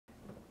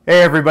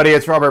Hey everybody,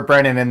 it's Robert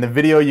Brennan and the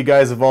video you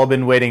guys have all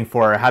been waiting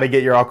for, how to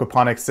get your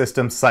aquaponics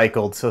system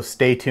cycled. So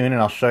stay tuned and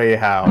I'll show you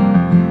how.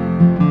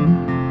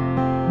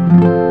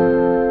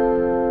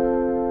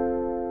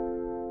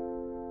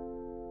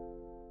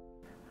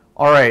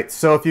 Alright,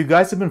 so if you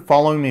guys have been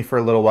following me for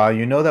a little while,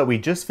 you know that we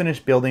just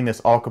finished building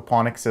this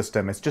aquaponics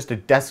system. It's just a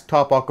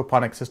desktop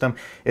aquaponics system.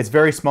 It's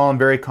very small and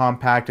very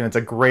compact, and it's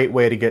a great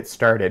way to get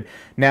started.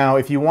 Now,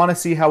 if you want to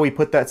see how we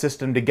put that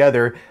system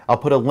together, I'll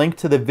put a link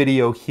to the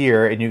video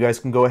here, and you guys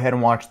can go ahead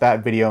and watch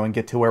that video and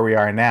get to where we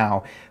are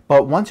now.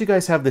 But once you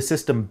guys have the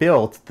system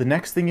built, the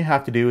next thing you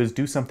have to do is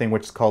do something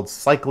which is called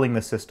cycling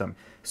the system.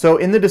 So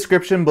in the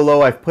description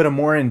below, I've put a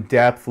more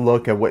in-depth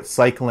look at what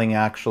cycling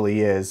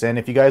actually is. And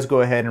if you guys go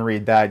ahead and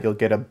read that, you'll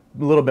get a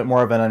little bit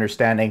more of an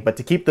understanding. But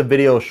to keep the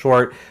video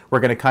short, we're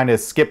going to kind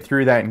of skip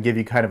through that and give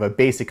you kind of a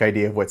basic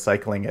idea of what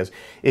cycling is.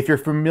 If you're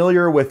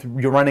familiar with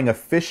running a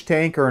fish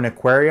tank or an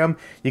aquarium,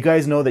 you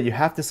guys know that you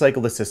have to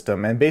cycle the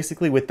system. And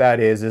basically what that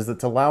is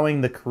it's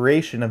allowing the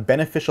creation of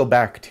beneficial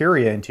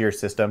bacteria into your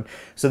system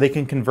so they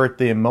can convert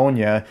the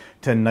ammonia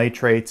to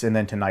nitrates and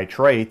then to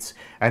nitrites.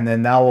 And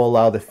then that will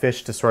allow the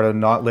fish to sort of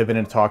not live in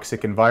a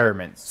toxic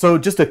environment. So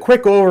just a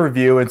quick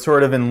overview and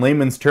sort of in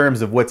layman's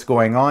terms of what's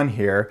going on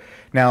here.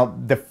 Now,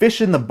 the fish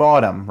in the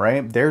bottom,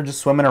 right, they're just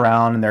swimming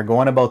around and they're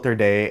going about their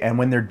day. And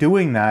when they're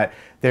doing that,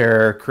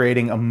 they're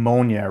creating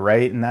ammonia,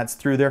 right? And that's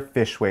through their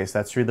fish waste.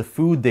 That's through the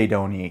food they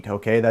don't eat,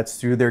 okay? That's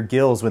through their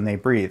gills when they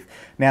breathe.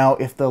 Now,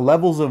 if the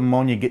levels of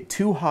ammonia get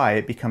too high,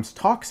 it becomes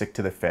toxic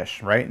to the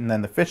fish, right? And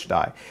then the fish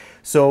die.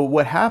 So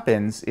what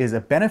happens is a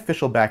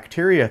beneficial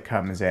bacteria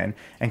comes in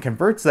and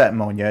converts that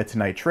ammonia to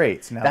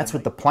nitrates. Now, that's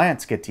what the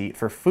plants get to eat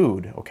for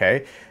food,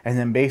 okay? And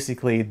then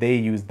basically they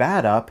use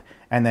that up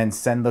and then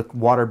send the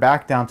water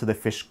back down to the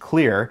fish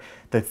clear.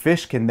 The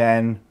fish can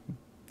then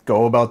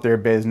go about their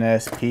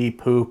business, pee,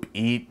 poop,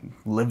 eat,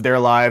 live their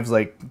lives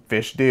like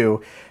fish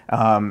do,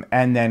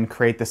 and then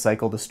create the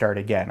cycle to start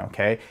again,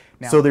 okay?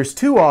 So there's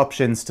two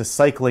options to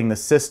cycling the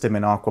system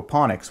in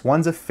aquaponics.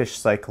 One's a fish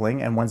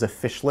cycling and one's a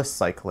fishless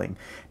cycling.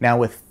 Now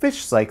with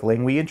fish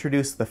cycling, we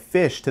introduce the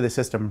fish to the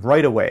system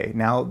right away.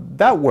 Now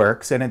that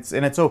works and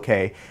it's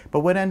okay, but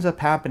what ends up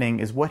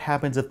happening is what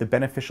happens if the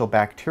beneficial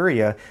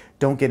bacteria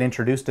don't get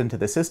introduced into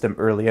the system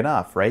early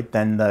enough, right?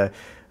 Then the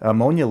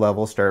ammonia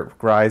levels start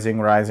rising,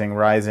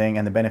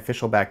 and the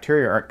beneficial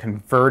bacteria aren't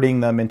converting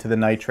them into the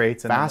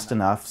nitrates fast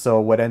enough.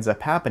 So what ends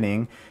up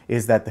happening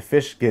is that the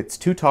fish gets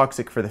too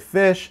toxic for the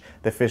fish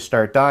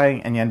start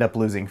dying, and you end up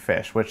losing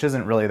fish, which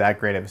isn't really that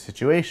great of a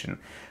situation.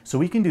 So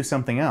we can do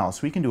something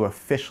else. We can do a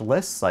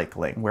fishless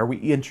cycling where we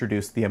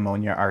introduce the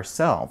ammonia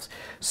ourselves.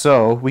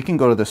 So we can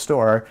go to the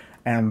store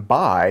and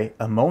buy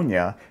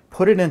ammonia,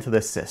 put it into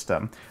the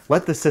system,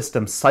 let the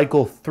system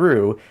cycle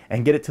through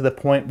and get it to the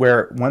point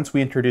where once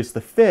we introduce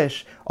the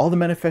fish, all the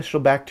beneficial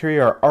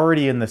bacteria are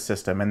already in the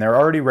system and they're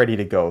already ready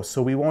to go.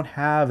 So we won't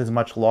have as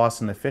much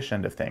loss in the fish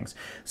end of things.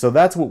 So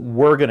that's what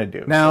we're gonna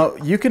do. Now,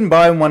 you can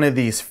buy one of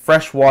these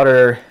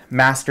freshwater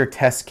master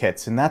test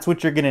kits, and that's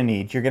what you're gonna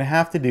need. You're gonna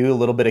have to do a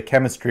little bit of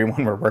chemistry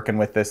when we're working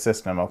with this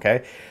system,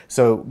 okay?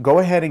 So go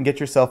ahead and get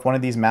yourself one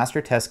of these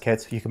master test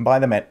kits. You can buy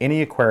them at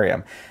any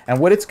aquarium. And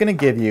what it's gonna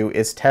give you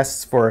is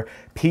tests for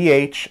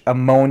pH,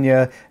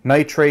 ammonia,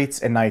 nitrates,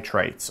 and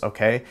nitrites,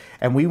 okay?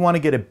 And we want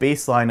to get a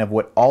baseline of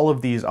what all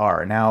of these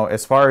are. Now,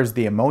 as far as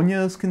the ammonia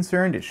is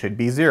concerned, it should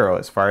be 0.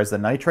 As far as the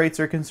nitrates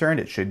are concerned,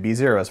 it should be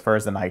 0. As far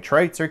as the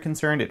nitrites are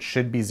concerned, it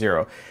should be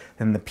 0.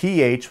 And the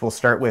pH we'll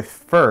start with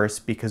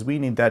first because we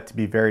need that to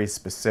be very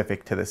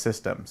specific to the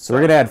system. So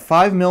we're going to add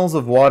 5 mils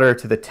of water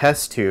to the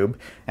test tube,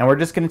 and we're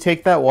just going to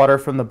take that water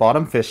from the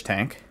bottom fish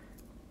tank.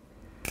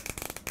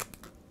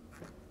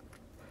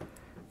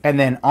 And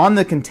then on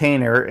the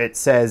container, it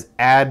says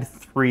add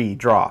 3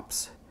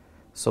 drops.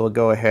 So we'll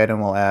go ahead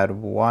and we'll add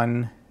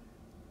 1,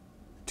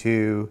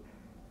 2,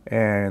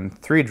 and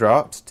 3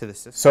 drops to the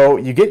system. So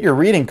you get your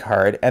reading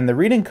card, and the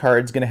reading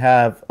card is going to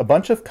have a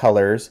bunch of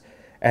colors,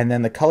 and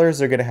then the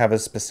colors are going to have a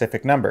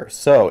specific number.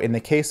 So in the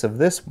case of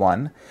this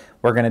one,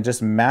 we're going to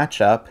just match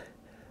up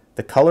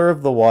the color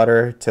of the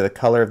water to the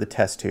color of the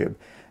test tube.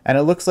 And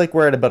it looks like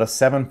we're at about a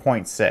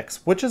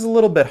 7.6, which is a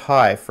little bit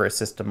high for a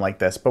system like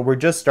this, but we're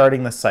just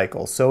starting the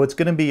cycle, so it's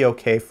going to be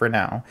okay for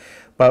now.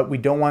 But we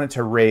don't want it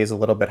to raise a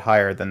little bit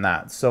higher than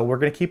that. So we're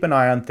going to keep an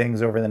eye on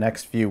things over the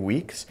next few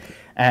weeks.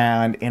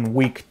 And in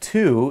week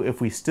 2,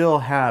 if we still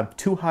have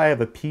too high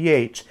of a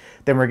pH,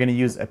 then we're going to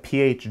use a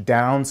pH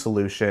down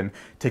solution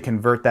to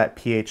convert that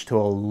pH to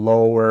a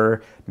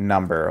lower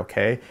number,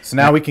 okay? So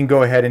now we can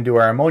go ahead and do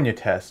our ammonia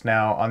test.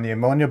 Now on the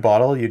ammonia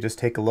bottle, you just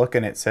take a look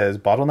and it says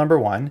bottle number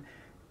 1,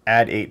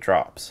 add 8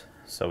 drops.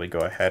 So we go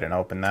ahead and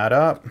open that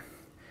up,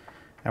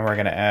 and we're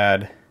going to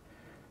add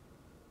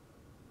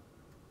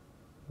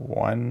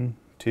 1,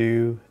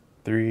 2,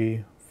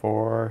 3,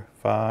 4,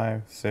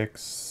 5,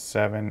 6,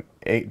 7,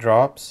 8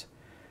 drops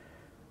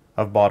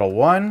of bottle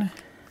 1.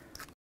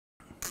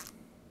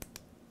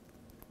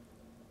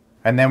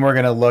 And then we're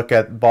going to look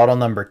at bottle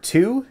number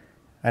 2,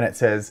 and it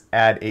says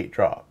add 8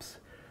 drops.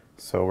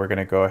 So we're going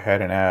to go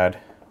ahead and add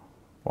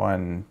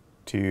 1,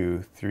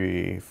 2,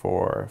 3,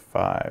 4,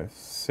 5,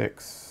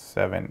 6,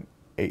 7,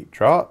 8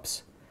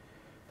 drops.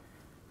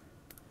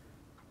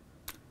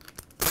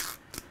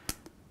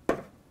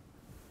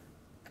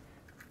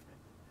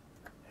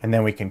 And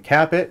then we can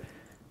cap it,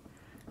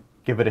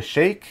 give it a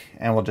shake,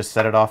 and we'll just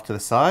set it off to the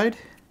side.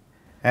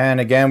 And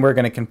again, we're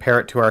going to compare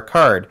it to our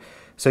card.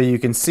 So you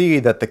can see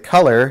that the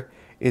color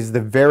is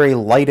the very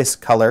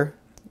lightest color,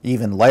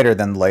 even lighter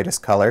than the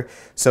lightest color.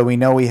 So we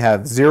know we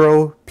have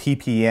 0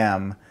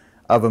 ppm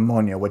of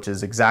ammonia, which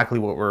is exactly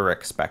what we're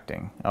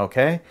expecting.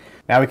 Okay,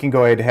 now we can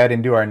go ahead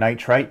and do our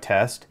nitrite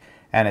test,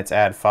 and it's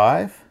add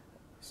 5.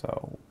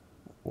 So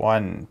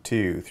 1,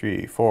 2,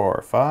 3,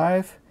 4,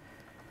 5.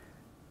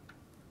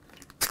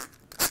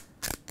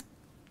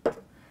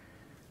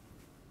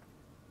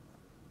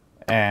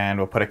 And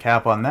we'll put a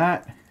cap on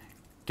that,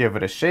 give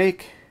it a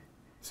shake.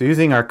 So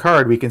using our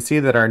card, we can see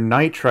that our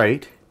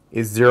nitrite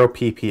is 0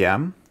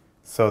 ppm.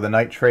 So the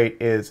nitrate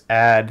is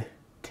add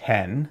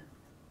 10,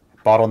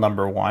 bottle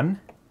number 1.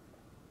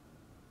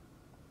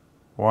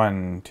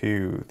 1,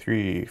 2,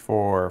 3,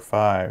 4,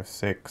 5,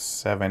 6,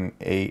 7,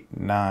 8,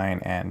 9,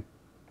 and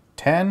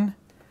 10.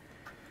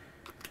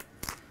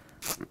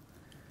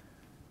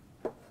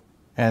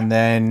 And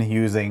then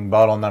using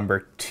bottle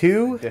number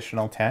 2,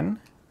 additional 10.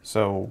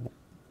 So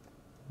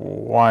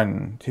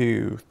 1,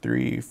 2,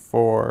 3,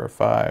 4,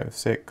 5,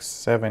 6,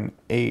 7,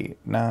 8,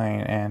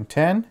 9, and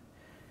 10.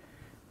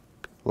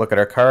 Look at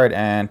our card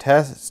and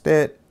test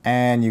it,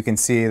 and you can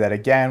see that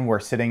again we're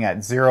sitting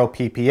at 0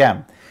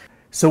 ppm.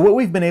 So what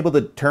we've been able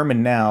to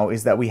determine now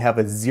is that we have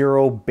a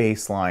 0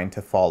 baseline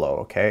to follow,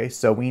 okay?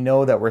 So we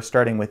know that we're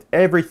starting with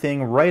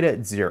everything right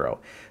at 0.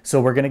 So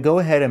we're going to go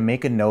ahead and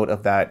make a note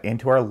of that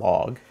into our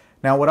log.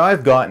 Now what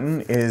I've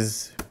gotten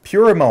is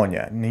pure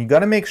ammonia, and you got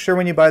to make sure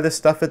when you buy this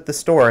stuff at the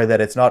store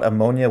that it's not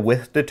ammonia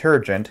with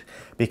detergent,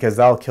 because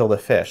that'll kill the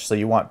fish. So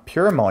you want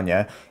pure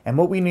ammonia, and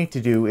what we need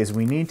to do is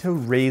we need to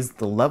raise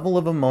the level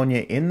of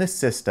ammonia in the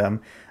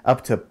system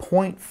up to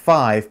 0.5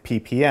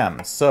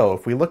 ppm. So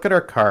if we look at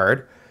our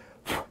card,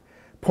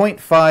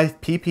 0.5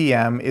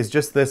 ppm is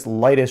just this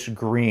lightish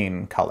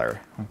green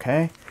color,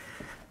 okay?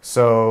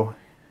 So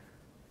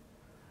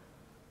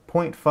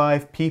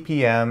 0.5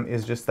 ppm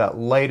is just that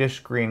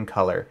lightish green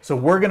color. So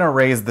we're going to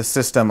raise the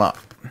system up.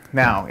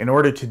 Now, in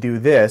order to do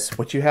this,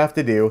 what you have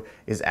to do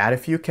is add a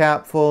few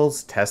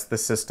capfuls, test the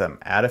system.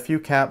 Add a few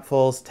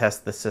capfuls,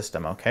 test the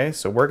system, okay?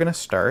 So we're going to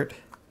start,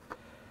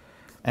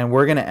 and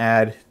we're going to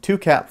add 2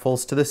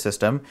 capfuls to the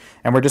system,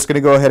 and we're just going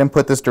to go ahead and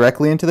put this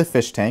directly into the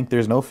fish tank.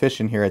 There's no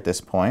fish in here at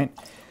this point.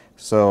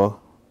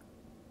 So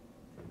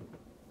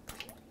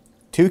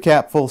 2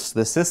 capfuls to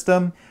the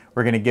system.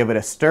 We're going to give it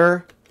a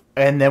stir,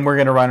 and then we're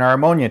going to run our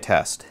ammonia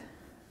test.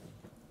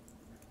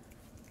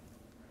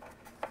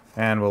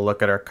 And we'll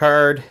look at our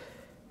card,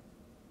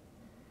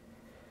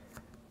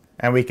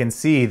 and we can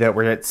see that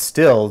we're at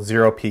still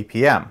 0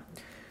 ppm.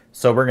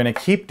 So we're going to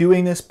keep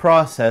doing this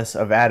process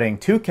of adding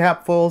 2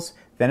 capfuls,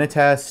 then a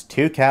test,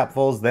 2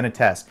 capfuls, then a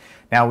test.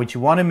 Now what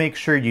you want to make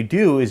sure you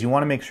do is you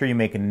want to make sure you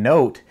make a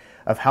note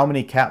of how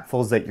many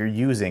capfuls that you're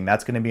using.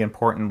 That's going to be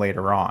important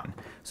later on.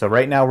 So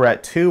right now we're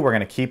at 2. We're going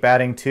to keep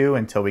adding 2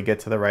 until we get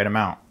to the right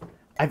amount.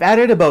 I've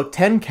added about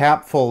 10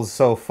 capfuls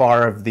so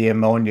far of the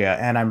ammonia,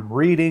 and I'm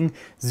reading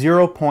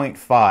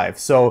 0.5.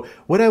 So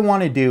what I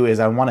want to do is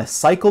I want to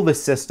cycle the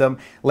system,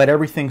 let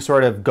everything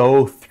sort of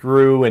go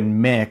through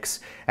and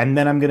mix, and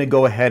then I'm going to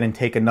go ahead and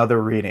take another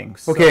reading.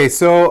 Okay,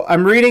 so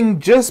I'm reading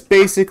just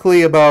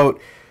basically about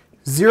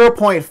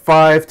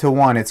 0.5 to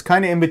 1. It's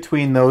kind of in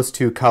between those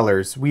two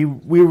colors. We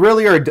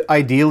really are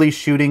ideally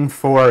shooting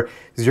for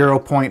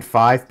 0.5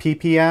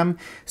 ppm.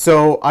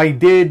 So I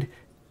did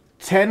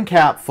 10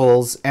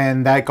 capfuls,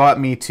 and that got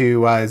me to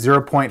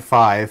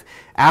 0.5.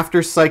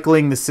 After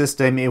cycling the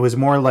system, it was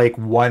more like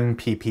 1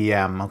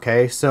 ppm,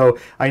 okay? So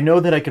I know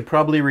that I could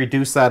probably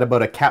reduce that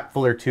about a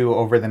capful or 2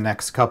 over the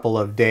next couple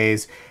of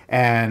days,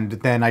 and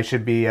then I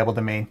should be able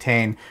to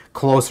maintain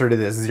closer to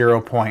this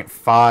 0.5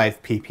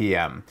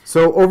 ppm.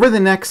 So over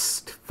the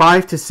next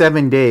 5 to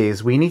 7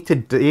 days, we need to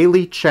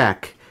daily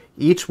check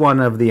each one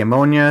of the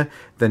ammonia,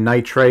 the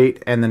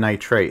nitrate, and the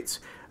nitrates.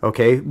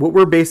 Okay, what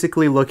we're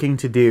basically looking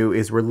to do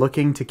is we're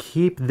looking to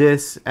keep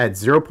this at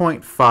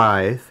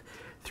 0.5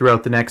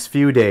 throughout the next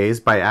few days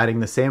by adding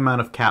the same amount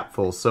of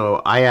capfuls.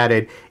 So I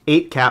added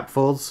 8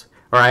 capfuls,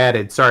 or I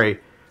added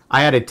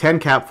 10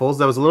 capfuls.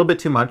 That was a little bit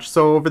too much.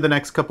 So over the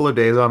next couple of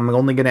days, I'm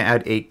only going to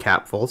add 8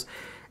 capfuls.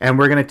 And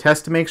we're going to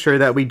test to make sure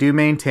that we do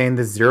maintain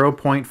the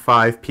 0.5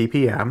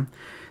 ppm.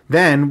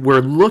 Then we're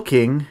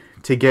looking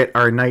to get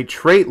our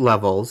nitrate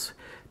levels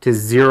to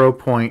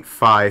 0.5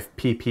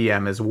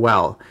 ppm as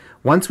well.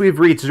 Once we've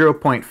reached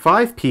 0.5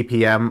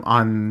 ppm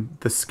on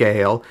the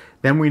scale,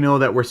 then we know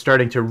that we're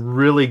starting to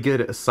really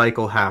get a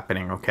cycle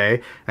happening,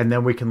 okay? And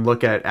then we can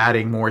look at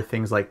adding more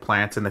things like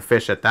plants and the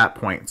fish at that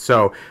point.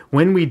 So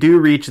when we do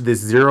reach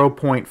this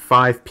 0.5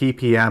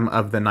 ppm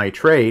of the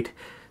nitrate,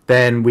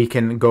 then we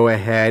can go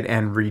ahead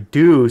and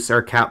reduce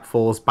our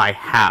capfuls by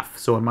half.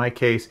 So in my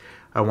case,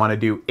 I want to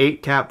do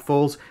 8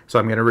 capfuls, so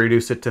I'm going to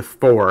reduce it to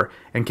 4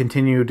 and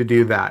continue to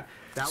do that.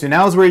 So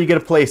now is where you get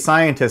to play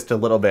scientist a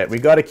little bit. We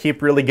got to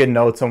keep really good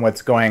notes on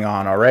what's going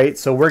on, all right?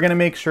 So we're going to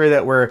make sure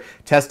that we're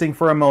testing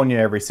for ammonia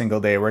every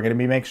single day. We're going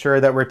to make sure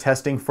that we're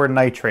testing for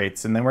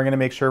nitrates, and then we're going to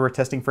make sure we're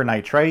testing for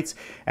nitrites,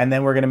 and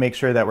then we're going to make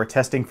sure that we're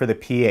testing for the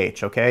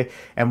pH, okay?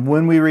 And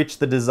when we reach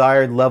the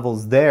desired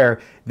levels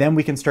there, then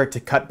we can start to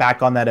cut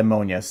back on that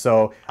ammonia.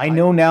 So I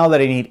know now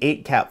that I need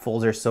 8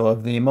 capfuls or so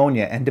of the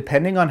ammonia, and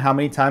depending on how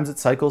many times it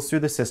cycles through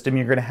the system,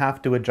 you're going to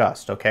have to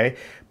adjust, okay?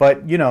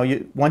 But you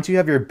know, once you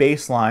have your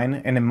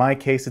baseline, and in my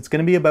case it's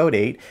going to be about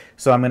 8,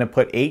 so I'm going to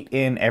put 8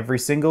 in every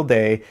single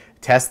day,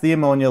 test the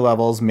ammonia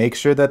levels, make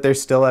sure that they're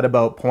still at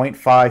about 0.5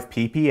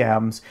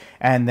 ppms,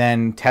 and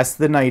then test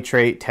the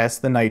nitrate,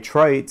 test the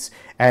nitrites,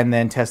 and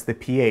then test the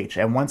pH.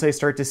 And once I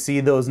start to see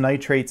those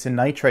nitrates and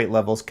nitrite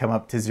levels come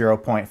up to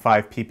 0.5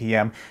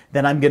 ppm,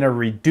 then I'm going to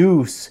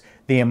reduce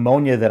the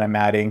ammonia that I'm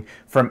adding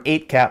from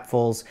 8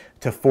 capfuls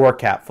to 4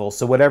 capfuls.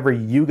 So whatever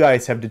you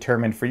guys have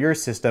determined for your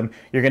system,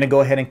 you're going to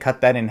go ahead and cut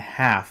that in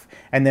half,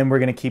 and then we're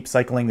going to keep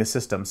cycling the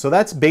system. So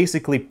that's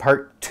basically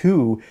part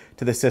 2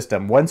 to the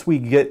system. Once we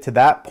get to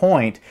that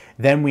point,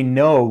 then we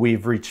know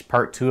we've reached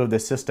part 2 of the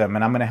system,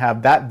 and I'm going to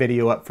have that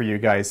video up for you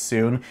guys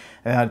soon.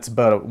 It's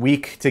about a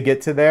week to get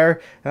to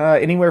there,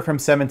 anywhere from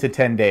 7 to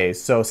 10 days.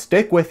 So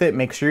stick with it,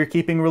 make sure you're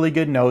keeping really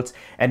good notes,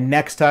 and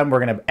next time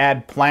we're going to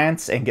add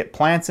plants and get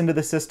plants into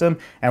the system,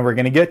 and we're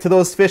going to get to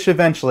those fish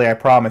eventually, I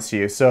promise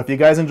you. So if you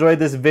guys enjoyed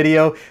this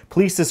video,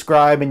 please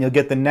subscribe and you'll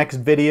get the next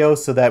video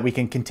so that we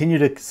can continue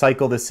to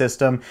cycle the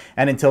system.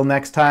 And until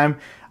next time,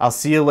 I'll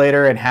see you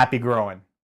later, and happy growing.